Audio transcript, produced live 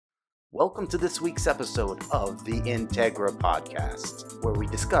Welcome to this week's episode of the Integra Podcast, where we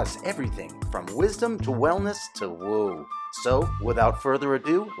discuss everything from wisdom to wellness to woo. So, without further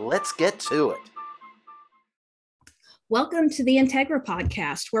ado, let's get to it. Welcome to the Integra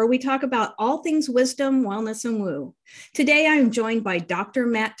Podcast, where we talk about all things wisdom, wellness, and woo. Today, I am joined by Dr.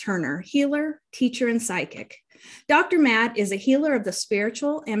 Matt Turner, healer, teacher, and psychic. Dr. Matt is a healer of the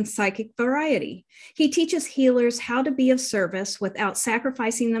spiritual and psychic variety. He teaches healers how to be of service without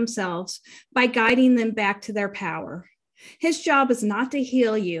sacrificing themselves by guiding them back to their power. His job is not to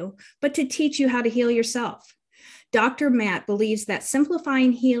heal you, but to teach you how to heal yourself. Dr. Matt believes that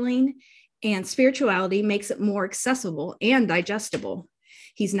simplifying healing and spirituality makes it more accessible and digestible.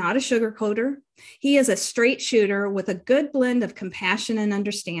 He's not a sugarcoater. He is a straight shooter with a good blend of compassion and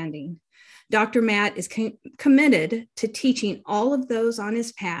understanding. Dr. Matt is committed to teaching all of those on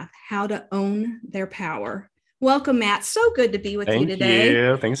his path how to own their power. Welcome, Matt. So good to be with you today. Thank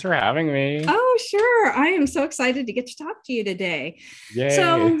you. Thanks for having me. Oh, sure. I am so excited to get to talk to you today. Yay.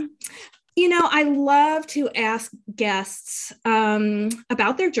 So, I love to ask guests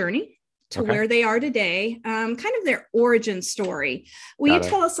about their journey to where they are today, kind of their origin story. Will you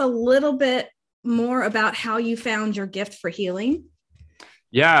tell us a little bit more about how you found your gift for healing?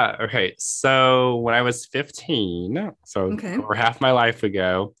 Yeah. Okay. So when I was 15, over half my life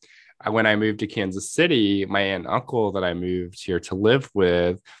ago, when I moved to Kansas City, my aunt and uncle that I moved here to live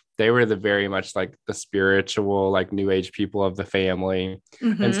with, they were the very much like the spiritual, like new age people of the family.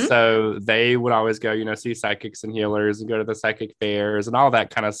 Mm-hmm. And so they would always go, see psychics and healers and go to the psychic fairs and all that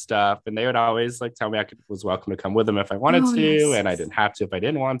kind of stuff. And they would always like tell me was welcome to come with them if I wanted to. Nice. And I didn't have to if I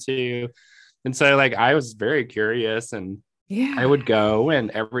didn't want to. And so I was very curious and I would go,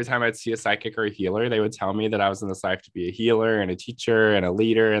 and every time I'd see a psychic or a healer, they would tell me that I was in this life to be a healer and a teacher and a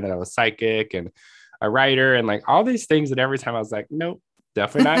leader, and that I was psychic and a writer and like all these things. And every time I was like, nope,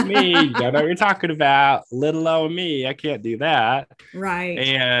 definitely not me. You don't know what you're talking about. Little old me, I can't do that. Right.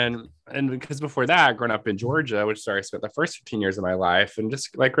 And because before that, growing up in Georgia, which is where I spent the first 15 years of my life, and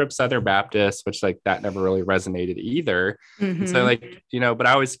just like grew up Southern Baptist, which like that never really resonated either. Mm-hmm. So but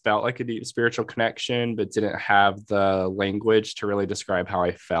I always felt like a deep spiritual connection, but didn't have the language to really describe how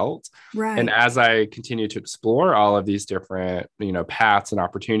I felt. Right. And as I continued to explore all of these different, paths and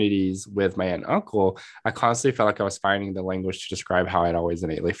opportunities with my aunt and uncle, I constantly felt like I was finding the language to describe how I'd always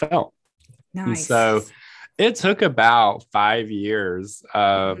innately felt. Nice. And so it took about 5 years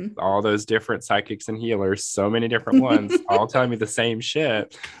of all those different psychics and healers, so many different ones, all telling me the same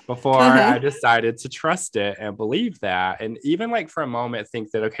shit before I decided to trust it and believe that. And even like for a moment, think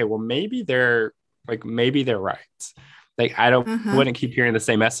that, okay, well, maybe they're right. Like I wouldn't keep hearing the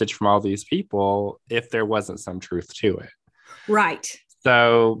same message from all these people if there wasn't some truth to it. Right.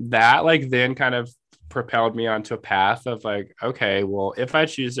 So that then kind of propelled me onto a path of like, okay, well, if I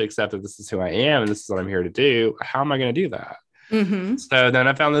choose to accept that this is who I am and this is what I'm here to do, how am I going to do that? Mm-hmm. So then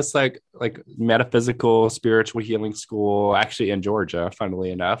I found this like metaphysical spiritual healing school actually in Georgia,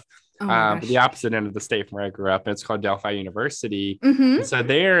 funnily enough, the opposite end of the state from where I grew up, and it's called Delphi University. Mm-hmm. And so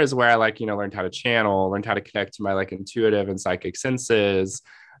there is where I learned how to channel, learned how to connect to my intuitive and psychic senses.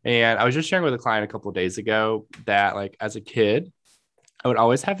 And I was just sharing with a client a couple of days ago that as a kid, I would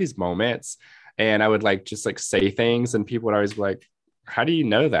always have these moments. And I would just say things, and people would always be like, how do you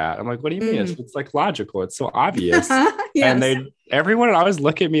know that? I'm like, what do you mean? It's logical. It's so obvious. Yes. And everyone would always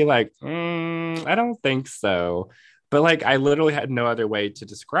look at me like, I don't think so. But I literally had no other way to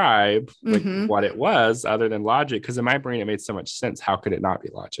describe what it was other than logic. Because in my brain, it made so much sense. How could it not be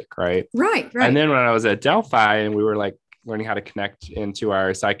logic? Right. Right. And then when I was at Delphi and we were learning how to connect into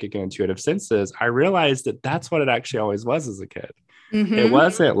our psychic and intuitive senses, I realized that that's what it actually always was as a kid. Mm-hmm. It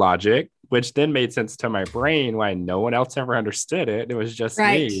wasn't logic, which then made sense to my brain why no one else ever understood it. It was just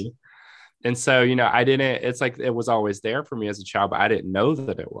me. And so, it was always there for me as a child, but I didn't know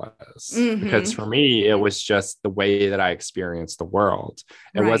that it was because for me, it was just the way that I experienced the world.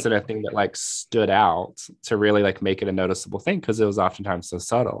 It wasn't a thing that stood out to really make it a noticeable thing because it was oftentimes so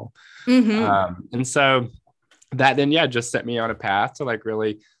subtle. Mm-hmm. And so that then, just set me on a path to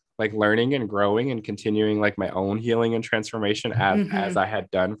really learning and growing and continuing my own healing and transformation as I had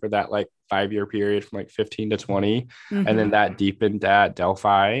done for that 5-year period from 15 to 20. And then that deepened at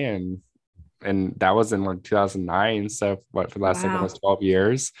Delphi and that was in 2009. So for the last almost 12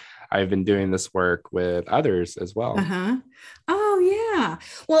 years. I've been doing this work with others as well. Uh-huh. Oh, yeah.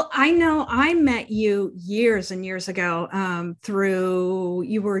 Well, I know I met you years and years ago through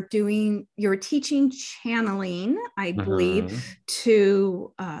you were teaching channeling, I believe,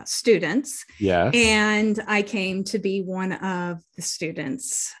 to students. Yes. And I came to be one of the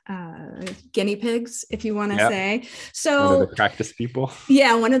students, guinea pigs, if you want to say. So one of the practice people.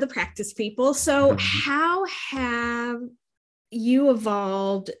 Yeah, one of the practice people. So how have you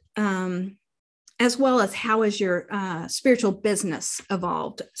evolved, as well as how has your spiritual business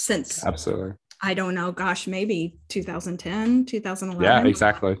evolved since? Absolutely. I don't know, gosh, maybe 2010, 2011. Yeah,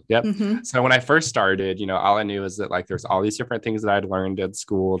 exactly. Yep. So when I first started, all I knew is that like there's all these different things that I'd learned at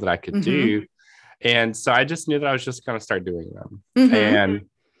school that I could do. And so I just knew that I was just going to start doing them. And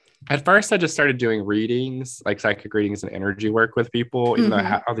at first I just started doing readings, like psychic readings and energy work with people, even though I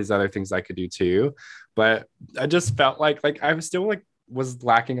had all these other things I could do too. But I just felt like I was still was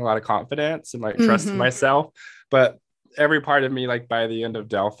lacking a lot of confidence and trust in myself. But every part of me, by the end of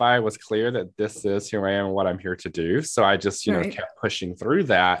Delphi, was clear that this is who I am and what I'm here to do. So I just, kept pushing through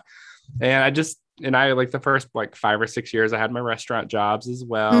that. And I the first 5 or 6 years, I had my restaurant jobs as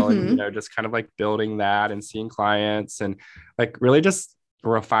well. And, just kind of building that and seeing clients and really just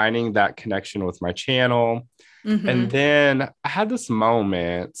refining that connection with my channel. And then I had this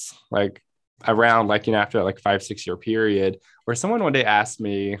moment around after that 5-6 year period where someone one day asked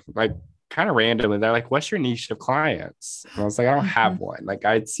me kind of randomly, they're like, what's your niche of clients? And I was like, I don't have one.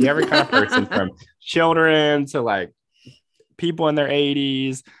 I'd see every kind of person from children to people in their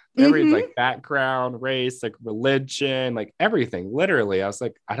 80s, every background, race, religion, everything. Literally, I was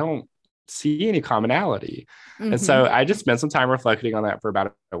like, I don't see any commonality. And so I just spent some time reflecting on that for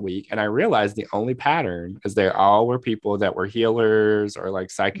about a week. And I realized the only pattern is they all were people that were healers or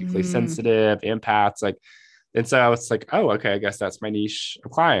psychically sensitive, empaths, and so I was like, oh, okay, I guess that's my niche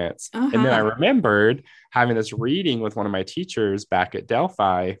of clients. And then I remembered having this reading with one of my teachers back at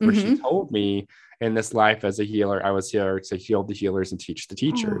Delphi, where she told me in this life as a healer, I was here to heal the healers and teach the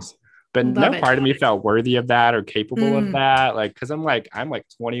teachers. But no part of me felt worthy of that or capable of that. Cause I'm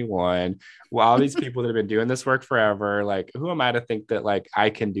 21. Well, all these people that have been doing this work forever, who am I to think that I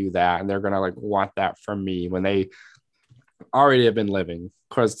can do that? And they're going to want that from me when they already have been living,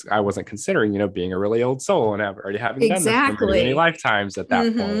 because I wasn't considering, being a really old soul and already having done this for many lifetimes at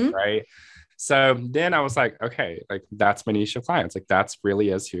that point. Right. So then I was like, okay, that's my niche of clients. That's really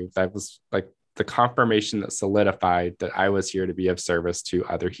who that was the confirmation that solidified that I was here to be of service to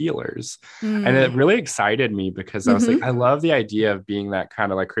other healers. And it really excited me because I was I love the idea of being that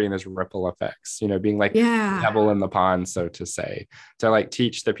kind of creating those ripple effects, being the devil in the pond, so to say, to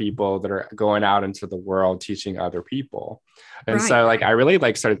teach the people that are going out into the world, teaching other people. And so I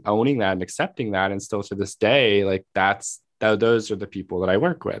really started owning that and accepting that. And still to this day, those are the people that I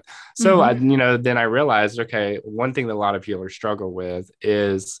work with. So, then I realized, okay, one thing that a lot of healers struggle with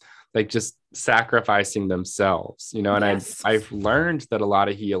is just sacrificing themselves, and I've learned that a lot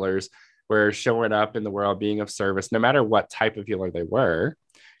of healers were showing up in the world being of service, no matter what type of healer they were.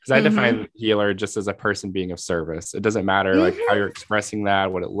 Because I define healer just as a person being of service. It doesn't matter how you're expressing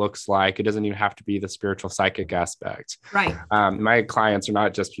that, what it looks like. It doesn't even have to be the spiritual psychic aspect. Right. My clients are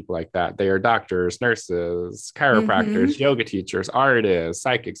not just people like that. They are doctors, nurses, chiropractors, yoga teachers, artists,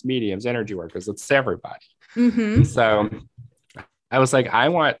 psychics, mediums, energy workers. It's everybody. So I was like, I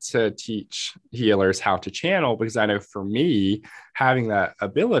want to teach healers how to channel, because I know for me, having that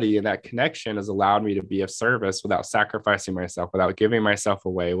ability and that connection has allowed me to be of service without sacrificing myself, without giving myself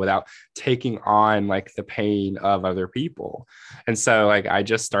away, without taking on the pain of other people. And so I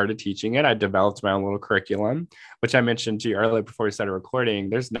just started teaching it. I developed my own little curriculum, which I mentioned to you earlier before we started recording.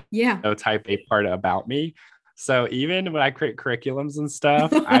 There's no type A part about me. So even when I create curriculums and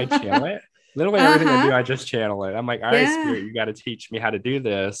stuff, I channel it. Literally everything I do, I just channel it. I'm like, all right, Spirit, you got to teach me how to do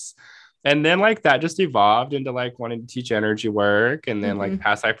this. And then that just evolved into wanting to teach energy work, and then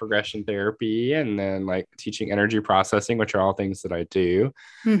past life regression therapy, and then teaching energy processing, which are all things that I do.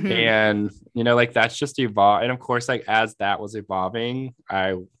 And, that's just evolved. And of course, as that was evolving,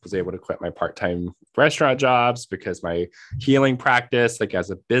 I was able to quit my part-time restaurant jobs because my healing practice,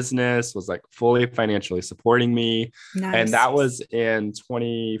 as a business, was fully financially supporting me. Nice. And that was in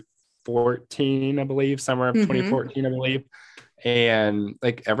 2014, I believe, summer of 2014, I believe. And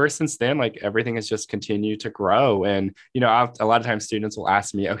ever since then, everything has just continued to grow. And, a lot of times students will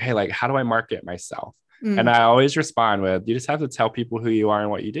ask me, okay, how do I market myself? And I always respond with, you just have to tell people who you are and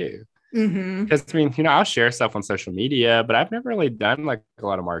what you do. Because I'll share stuff on social media, but I've never really done a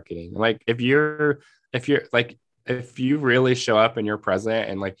lot of marketing. If you're if you really show up and you're present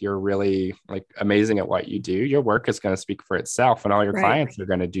and like you're really like amazing at what you do, your work is going to speak for itself, and all your Right. clients are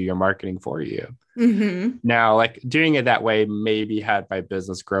going to do your marketing for you. Mm-hmm. Now, like doing it that way maybe had my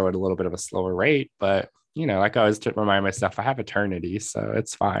business grow at a little bit of a slower rate, but like I always remind myself, I have eternity, so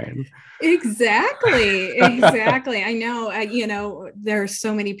it's fine. Exactly. Exactly. I know, there are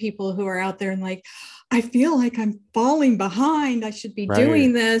so many people who are out there and like, I feel like I'm falling behind. I should be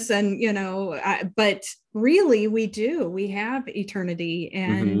doing this. And, but really we do. We have eternity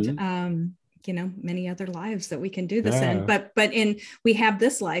and, many other lives that we can do this in, but we have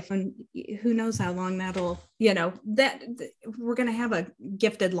this life, and who knows how long that'll, that we're going to have a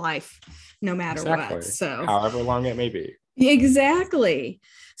gifted life no matter what. So however long it may be. Exactly.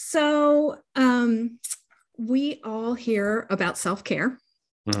 So, we all hear about self-care.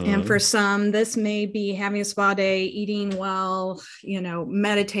 And for some, this may be having a spa day, eating well,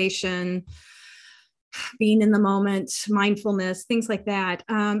 meditation, being in the moment, mindfulness, things like that.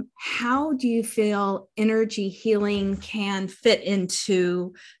 How do you feel energy healing can fit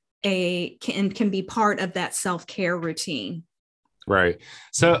into can be part of that self-care routine? Right.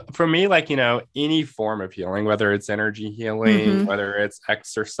 So for me, like, any form of healing, whether it's energy healing, whether it's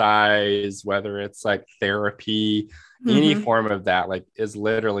exercise, whether it's like therapy, any form of that, like, is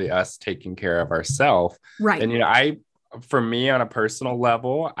literally us taking care of ourselves. Right. And, for me on a personal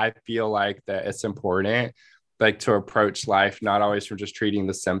level, I feel like that it's important, like, to approach life, not always from just treating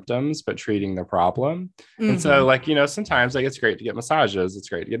the symptoms, but treating the problem. And so, like, sometimes like it's great to get massages. It's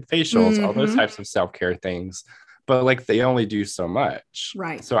great to get facials, all those types of self-care things. But like they only do so much.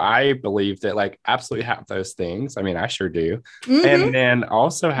 Right. So I believe that like absolutely have those things. I mean, I sure do. And then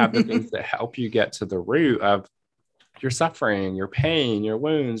also have the things that help you get to the root of your suffering, your pain, your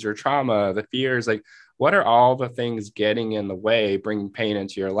wounds, your trauma, the fears. Like, what are all the things getting in the way, bringing pain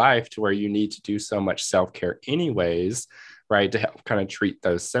into your life to where you need to do so much self-care anyways, right, to help kind of treat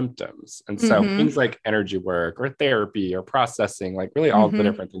those symptoms. And so things like energy work or therapy or processing, like really all the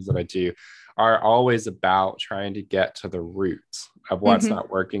different things that I do are always about trying to get to the root of what's not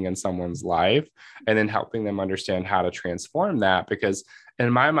working in someone's life, and then helping them understand how to transform that. Because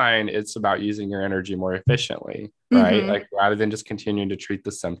in my mind, it's about using your energy more efficiently, right? Like, rather than just continuing to treat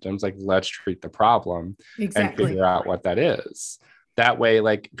the symptoms, like, let's treat the problem and figure out what that is. That way,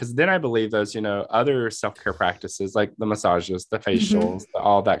 like, because then I believe those, other self-care practices like the massages, the facials,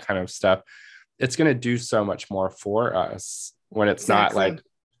 all that kind of stuff, it's going to do so much more for us when it's not like,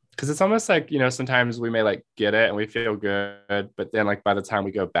 because it's almost like, sometimes we may like get it and we feel good, but then like by the time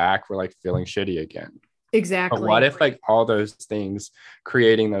we go back, we're like feeling shitty again. Exactly. But what if like all those things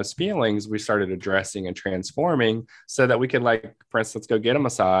creating those feelings we started addressing and transforming so that we could, like, for instance, go get a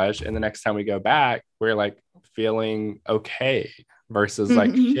massage, and the next time we go back, we're like feeling okay versus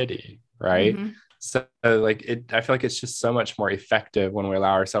like shitty, right? So like I feel like it's just so much more effective when we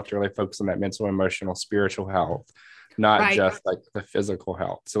allow ourselves to really focus on that mental, emotional, spiritual health, not just like the physical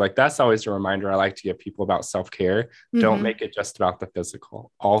health. So like that's always a reminder I like to give people about self-care. Don't make it just about the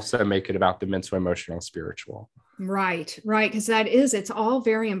physical. Also make it about the mental, emotional, spiritual. Right. Because it's all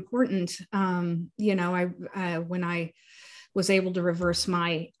very important. When I was able to reverse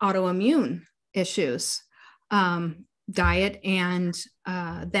my autoimmune issues, diet, and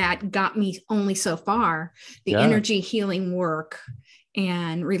that got me only so far. The energy healing work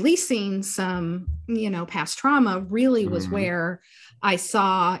and releasing some, past trauma really was where I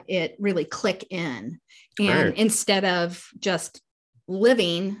saw it really click in. And instead of just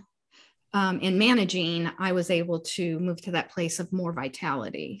living and managing, I was able to move to that place of more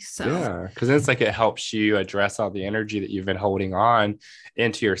vitality. So because it's like it helps you address all the energy that you've been holding on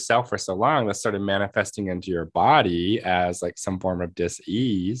into yourself for so long that started manifesting into your body as like some form of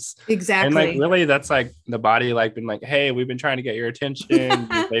dis-ease. Exactly. And like really that's like the body like been like, hey, we've been trying to get your attention.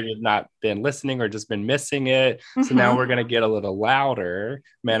 You've maybe not been listening or just been missing it. So now we're going to get a little louder,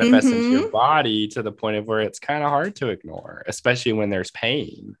 manifest into your body to the point of where it's kind of hard to ignore, especially when there's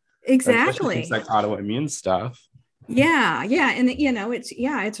pain. Exactly. Things like autoimmune stuff. Yeah. And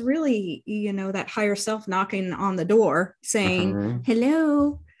it's really, that higher self knocking on the door saying,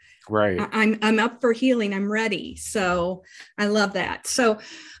 hello, right. I'm up for healing. I'm ready. So I love that. So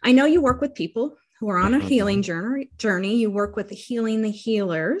I know you work with people who are on a healing journey. You work with healing the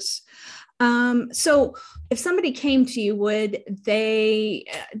healers. So if somebody came to you, would they,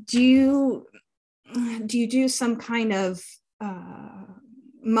 do you do some kind of,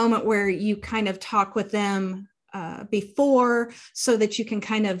 moment where you kind of talk with them before so that you can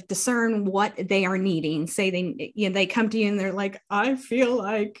kind of discern what they are needing? Say they come to you and they're like, I feel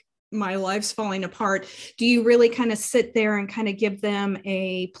like my life's falling apart. Do you really kind of sit there and kind of give them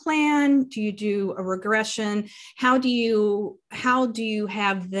a plan? Do you do a regression? How do you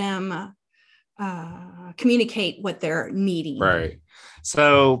have them communicate what they're needing? Right.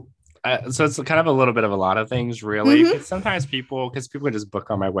 So it's kind of a little bit of a lot of things, really. Because sometimes people can just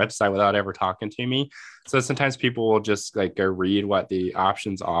book on my website without ever talking to me. So sometimes people will just like go read what the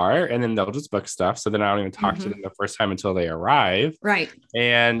options are, and then they'll just book stuff. So then I don't even talk to them the first time until they arrive. Right.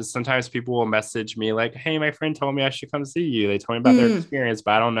 And sometimes people will message me like, "Hey, my friend told me I should come see you. They told me about their experience,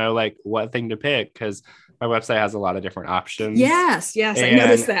 but I don't know like what thing to pick because my website has a lot of different options." Yes, I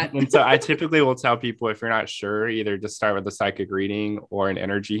noticed that. And so I typically will tell people, if you're not sure, either just start with a psychic reading or an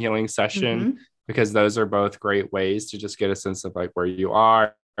energy healing session, because those are both great ways to just get a sense of like where you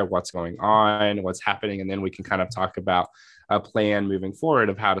are, or what's going on, what's happening. And then we can kind of talk about a plan moving forward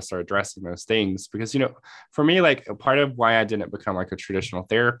of how to start addressing those things. Because, for me, like a part of why I didn't become like a traditional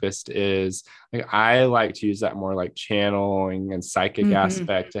therapist is like, I like to use that more like channeling and psychic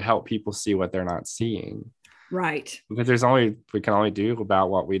aspect to help people see what they're not seeing. Right. Because we can only do about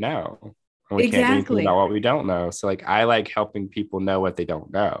what we know. And we can't do anything about what we don't know. So like, I like helping people know what they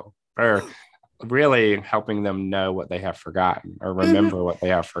don't know, or really helping them know what they have forgotten or remember what they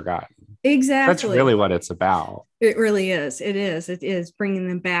have forgotten. Exactly. That's really what it's about. It really is. It is bringing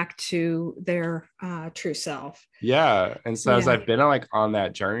them back to their true self. Yeah. And so as I've been on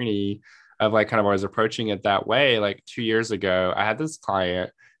that journey of like kind of always approaching it that way, like 2 years ago, I had this client.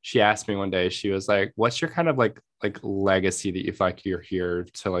 She asked me one day, she was like, "What's your kind of like legacy that you feel like you're here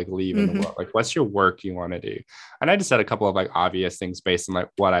to like leave in the world? Like, what's your work you want to do?" And I just said a couple of like obvious things based on like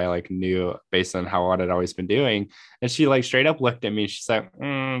what I like knew based on what I'd always been doing. And she like straight up looked at me. She's like,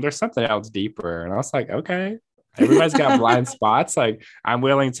 "There's something else deeper." And I was like, "Okay." Everybody's got blind spots. Like, I'm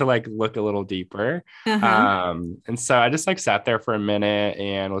willing to like look a little deeper. And so I just like sat there for a minute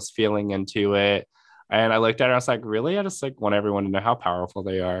and was feeling into it. And I looked at her, I was like, really? I just like want everyone to know how powerful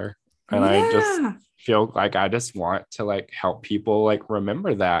they are. And I just feel like I just want to like help people like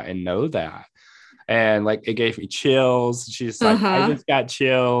remember that and know that. And like, it gave me chills. She's like, I just got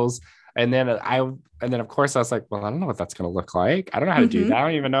chills. And then of course I was like, well, I don't know what that's going to look like. I don't know how to do that. I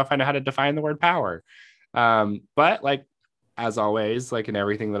don't even know if I know how to define the word power. But like, as always, like in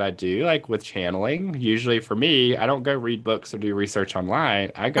everything that I do, like with channeling, usually for me, I don't go read books or do research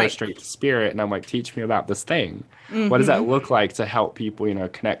online. I go straight to spirit and I'm like, teach me about this thing. What does that look like to help people,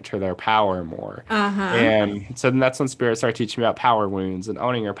 connect to their power more? And so then that's when spirit started teaching me about power wounds and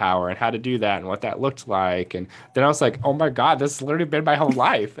owning your power and how to do that and what that looked like. And then I was like, oh my God, this has literally been my whole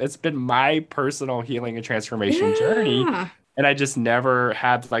life. It's been my personal healing and transformation journey. And I just never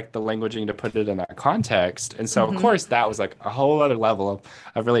had like the languaging to put it in that context. And so, of course, that was like a whole other level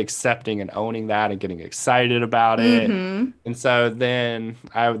of really accepting and owning that and getting excited about it. And so then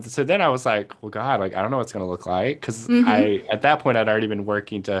I was like, well, God, like, I don't know what it's going to look like. Because at that point, I'd already been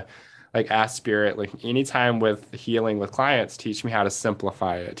working to like ask spirit, like anytime with healing with clients, teach me how to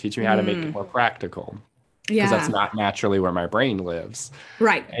simplify it, teach me how to make it more practical. Because that's not naturally where my brain lives.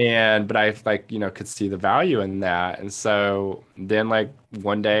 Right. But I like, could see the value in that. And so then like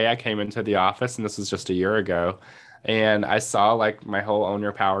one day I came into the office, and this was just a year ago, and I saw like my whole Own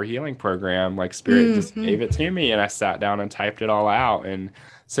Your Power healing program, like spirit just gave it to me, and I sat down and typed it all out. And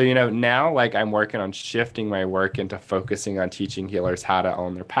so, now like I'm working on shifting my work into focusing on teaching healers how to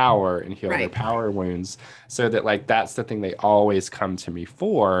own their power and heal their power wounds, so that like that's the thing they always come to me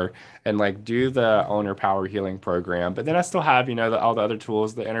for, and like do the Own Your Power healing program. But then I still have, all the other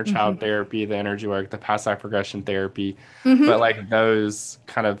tools, the inner child therapy, the energy work, the past life regression therapy, but like those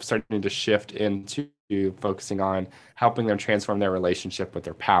kind of starting to shift into focusing on helping them transform their relationship with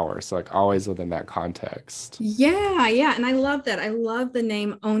their power. So like always within that context. Yeah. And I love that. I love the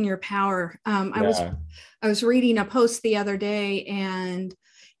name Own Your Power. I was reading a post the other day, and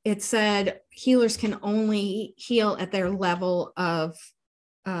it said healers can only heal at their level of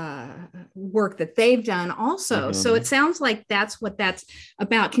work that they've done also. So it sounds like that's what that's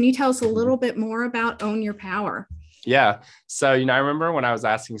about. Can you tell us a little bit more about Own Your Power? Yeah. So, I remember when I was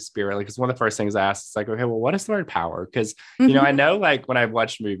asking spirit, like, because one of the first things I asked is like, okay, well, what is the word power? Because, I know like when I've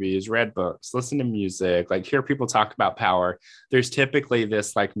watched movies, read books, listened to music, like hear people talk about power, there's typically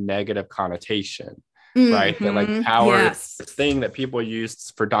this like negative connotation, right? That like power is the thing that people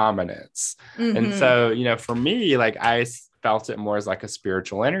use for dominance. And so, for me, like I felt it more as like a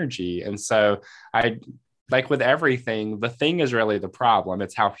spiritual energy. And so I, like with everything, the thing is really the problem.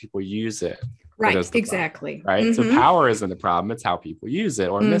 It's how people use it. Right, exactly. Problem, right. So power isn't the problem. It's how people use it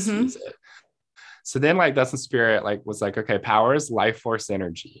or misuse it. So then like that's when spirit like was like, okay, power is life force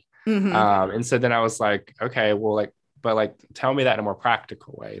energy. And so then I was like, okay, well, like but like, tell me that in a more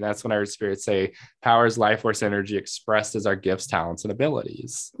practical way. And that's when I heard Spirit say, power is life force energy expressed as our gifts, talents, and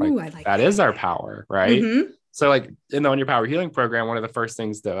abilities. Like, Ooh, I like that is our power, right? Mm-hmm. So like in the Own Your Power healing program, one of the first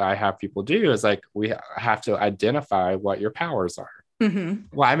things that I have people do is like, we have to identify what your powers are. Mm-hmm.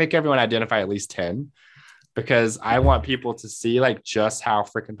 Well, I make everyone identify at least 10, because I want people to see like just how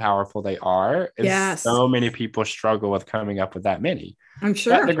freaking powerful they are. And Yes. so many people struggle with coming up with that many. I'm But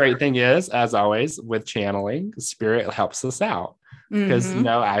sure. the great thing is, as always, with channeling, Spirit helps us out, because, Mm-hmm. you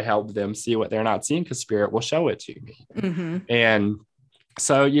know, I help them see what they're not seeing, because Spirit will show it to me. Mm-hmm. And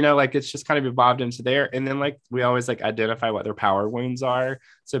so, you know, like, it's just kind of evolved into there. And then like, we always like identify what their power wounds are.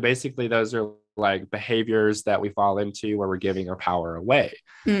 So basically those are like behaviors that we fall into where we're giving our power away.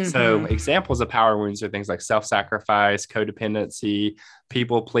 Mm-hmm. So examples of power wounds are things like self-sacrifice, codependency,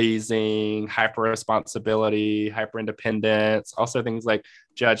 people pleasing, hyper responsibility, hyper independence, also things like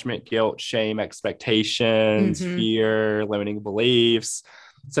judgment, guilt, shame, expectations, Mm-hmm. fear, limiting beliefs.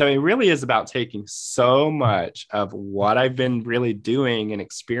 So it really is about taking so much of what I've been really doing and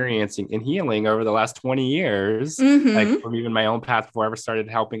experiencing and healing over the last 20 years, Mm-hmm. like from even my own path before I ever started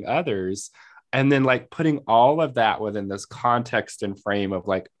helping others. And then like putting all of that within this context and frame of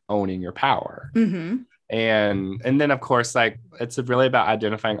like owning your power. Mm-hmm. And then of course, like, it's really about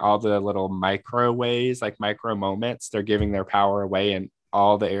identifying all the little micro ways, like micro moments they're giving their power away in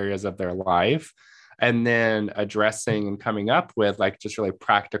all the areas of their life. And then addressing and coming up with like just really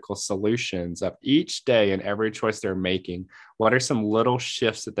practical solutions of each day and every choice they're making. What are some little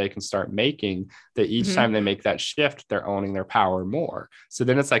shifts that they can start making that each Mm-hmm. time they make that shift, they're owning their power more. So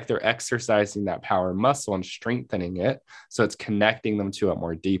then it's like they're exercising that power muscle and strengthening it. So it's connecting them to it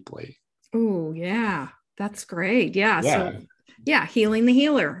more deeply. Oh, yeah. That's great. Yeah. Yeah. So yeah, healing the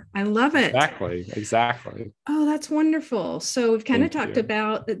healer. I love it. Exactly. Oh, that's wonderful. So we've kind of Thank talked you.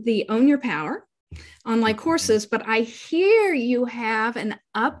 about the Own Your Power online courses, but I hear you have an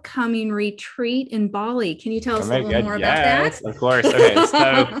upcoming retreat in Bali. Can you tell us a little more about that? Of course. Okay.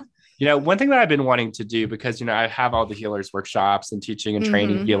 So, you know, one thing that I've been wanting to do, because, you know, I have all the healers workshops and teaching and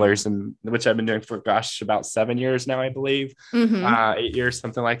training Mm-hmm. healers, and which I've been doing for, gosh, about 7 years now, I believe, Mm-hmm. 8 years,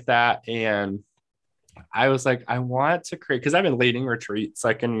 something like that. And I was like, I want to create, because I've been leading retreats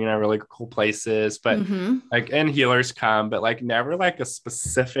like in, you know, really cool places, but Mm-hmm. like, and healers come, but like never like a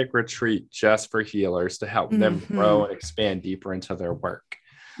specific retreat just for healers to help them Mm-hmm. grow and expand deeper into their work.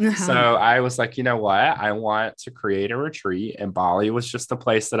 Uh-huh. So I was like, you know what? I want to create a retreat, and Bali was just the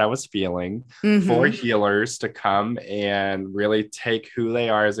place that I was feeling Mm-hmm. for healers to come and really take who they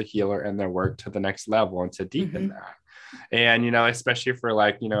are as a healer and their work to the next level and to deepen Mm-hmm. that. And, you know, especially for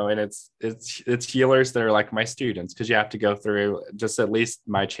like, you know, and it's healers that are like my students, because you have to go through just at least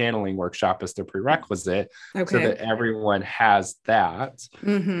my channeling workshop as the prerequisite, so Okay. that everyone has that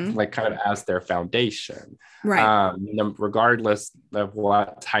Mm-hmm. like kind of as their foundation, Right. regardless of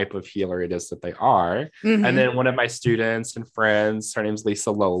what type of healer it is that they are. Mm-hmm. And then one of my students and friends, her name's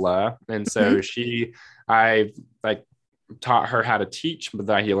Lisa Lola, and so Mm-hmm. I like taught her how to teach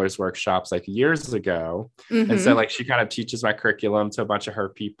the healers workshops like years ago. Mm-hmm. And so like she kind of teaches my curriculum to a bunch of her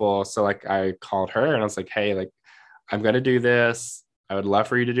people. So like I called her and I was like, hey, like, I'm going to do this. I would love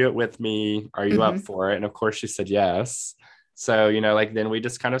for you to do it with me. Are you Mm-hmm. up for it? And of course she said yes. So, you know, like then we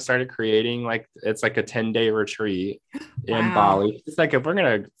just kind of started creating, like, it's like a 10-day retreat in Wow. Bali. It's like, if we're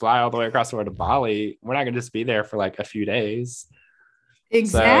going to fly all the way across the world to Bali, we're not going to just be there for like a few days.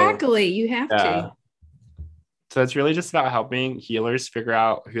 Exactly. You have Yeah. to. So it's really just about helping healers figure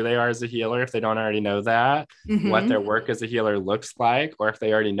out who they are as a healer, if they don't already know that, Mm-hmm. what their work as a healer looks like, or if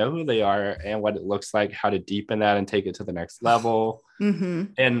they already know who they are and what it looks like, how to deepen that and take it to the next level Mm-hmm.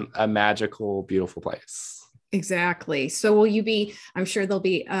 in a magical, beautiful place. Exactly. So will you be, I'm sure there'll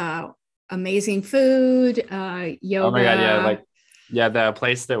be amazing food, yoga. Oh my God. Yeah. Like, yeah, the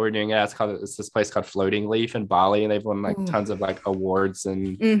place that we're doing it, it's this place called Floating Leaf in Bali, and they've won like Ooh. tons of like awards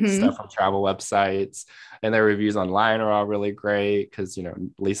and Mm-hmm. stuff from travel websites, and their reviews online are all really great, because, you know,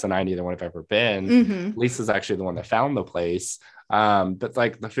 Lisa and I, neither one have ever been. Mm-hmm. Lisa's actually the one that found the place, but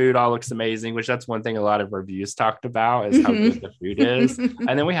like the food all looks amazing, which that's one thing a lot of reviews talked about, is how good the food is.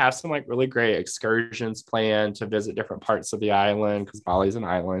 And then we have some like really great excursions planned to visit different parts of the island, because Bali's an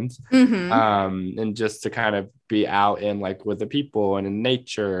island. Mm-hmm. And just to kind of be out in like with the people and in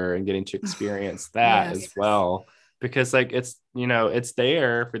nature and getting to experience that Yes. as well, because like it's, you know, it's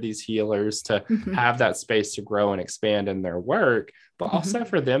there for these healers to Mm-hmm. have that space to grow and expand in their work, but Mm-hmm. also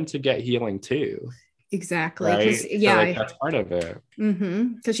for them to get healing too. Exactly. Right. Yeah. So like that's part of it.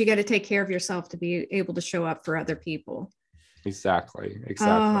 Because you got to take care of yourself to be able to show up for other people. Exactly.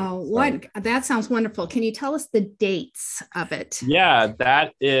 Oh, what? That sounds wonderful. Can you tell us the dates of it? Yeah,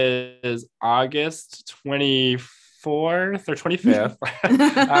 that is August 24th 24th or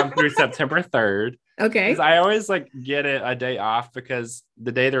 25th through September 3rd. Okay. Because I always like get it a day off because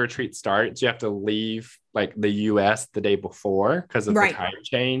the day the retreat starts, you have to leave like the US the day before because of the time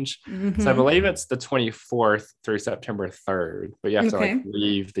change. So I believe it's the 24th through September 3rd, but you have to like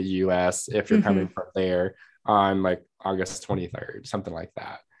leave the US if you're coming from there on like August 23rd, something like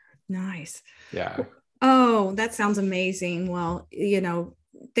that. Nice. Yeah. Oh, that sounds amazing. Well,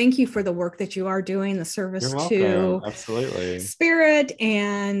 thank you for the work that you are doing, the service to absolutely spirit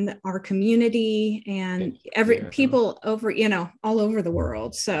and our community and people over, all over the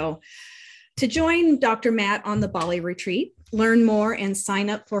world. So to join Dr. Matt on the Bali retreat, learn more and sign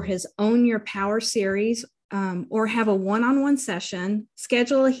up for his Own Your Power series, or have a one-on-one session,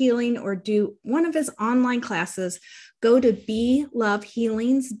 schedule a healing, or do one of his online classes, go to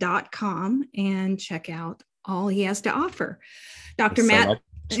belovehealings.com and check out all he has to offer. Dr. Matt,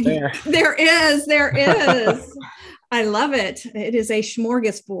 there is. I love it. It is a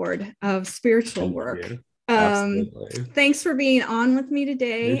smorgasbord of spiritual work. Thanks for being on with me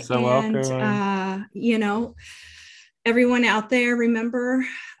today. You're so welcome. Everyone out there, remember,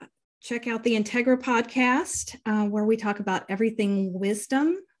 check out the Integra Podcast, where we talk about everything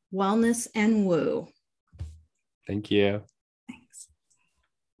wisdom, wellness, and woo. Thank you. Thanks.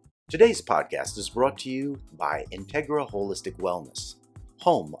 Today's podcast is brought to you by Integra Holistic Wellness,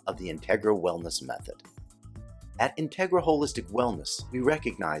 home of the Integra Wellness Method. At Integra Holistic Wellness, we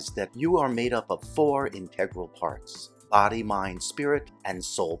recognize that you are made up of 4 integral parts: body, mind, spirit, and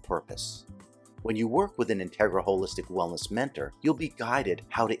soul purpose. When you work with an Integra Holistic Wellness mentor, you'll be guided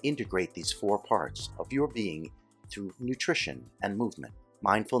how to integrate these 4 parts of your being through nutrition and movement,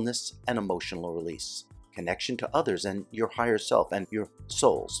 mindfulness and emotional release, connection to others and your higher self, and your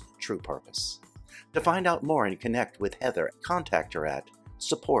soul's true purpose. To find out more and connect with Heather, contact her at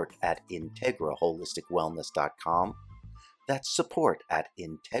support@integraholisticwellness.com. That's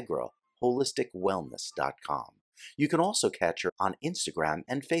support@integraholisticwellness.com. You can also catch her on Instagram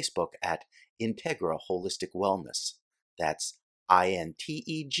and Facebook at Integra Holistic Wellness. That's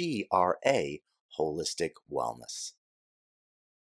INTEGRA Holistic Wellness.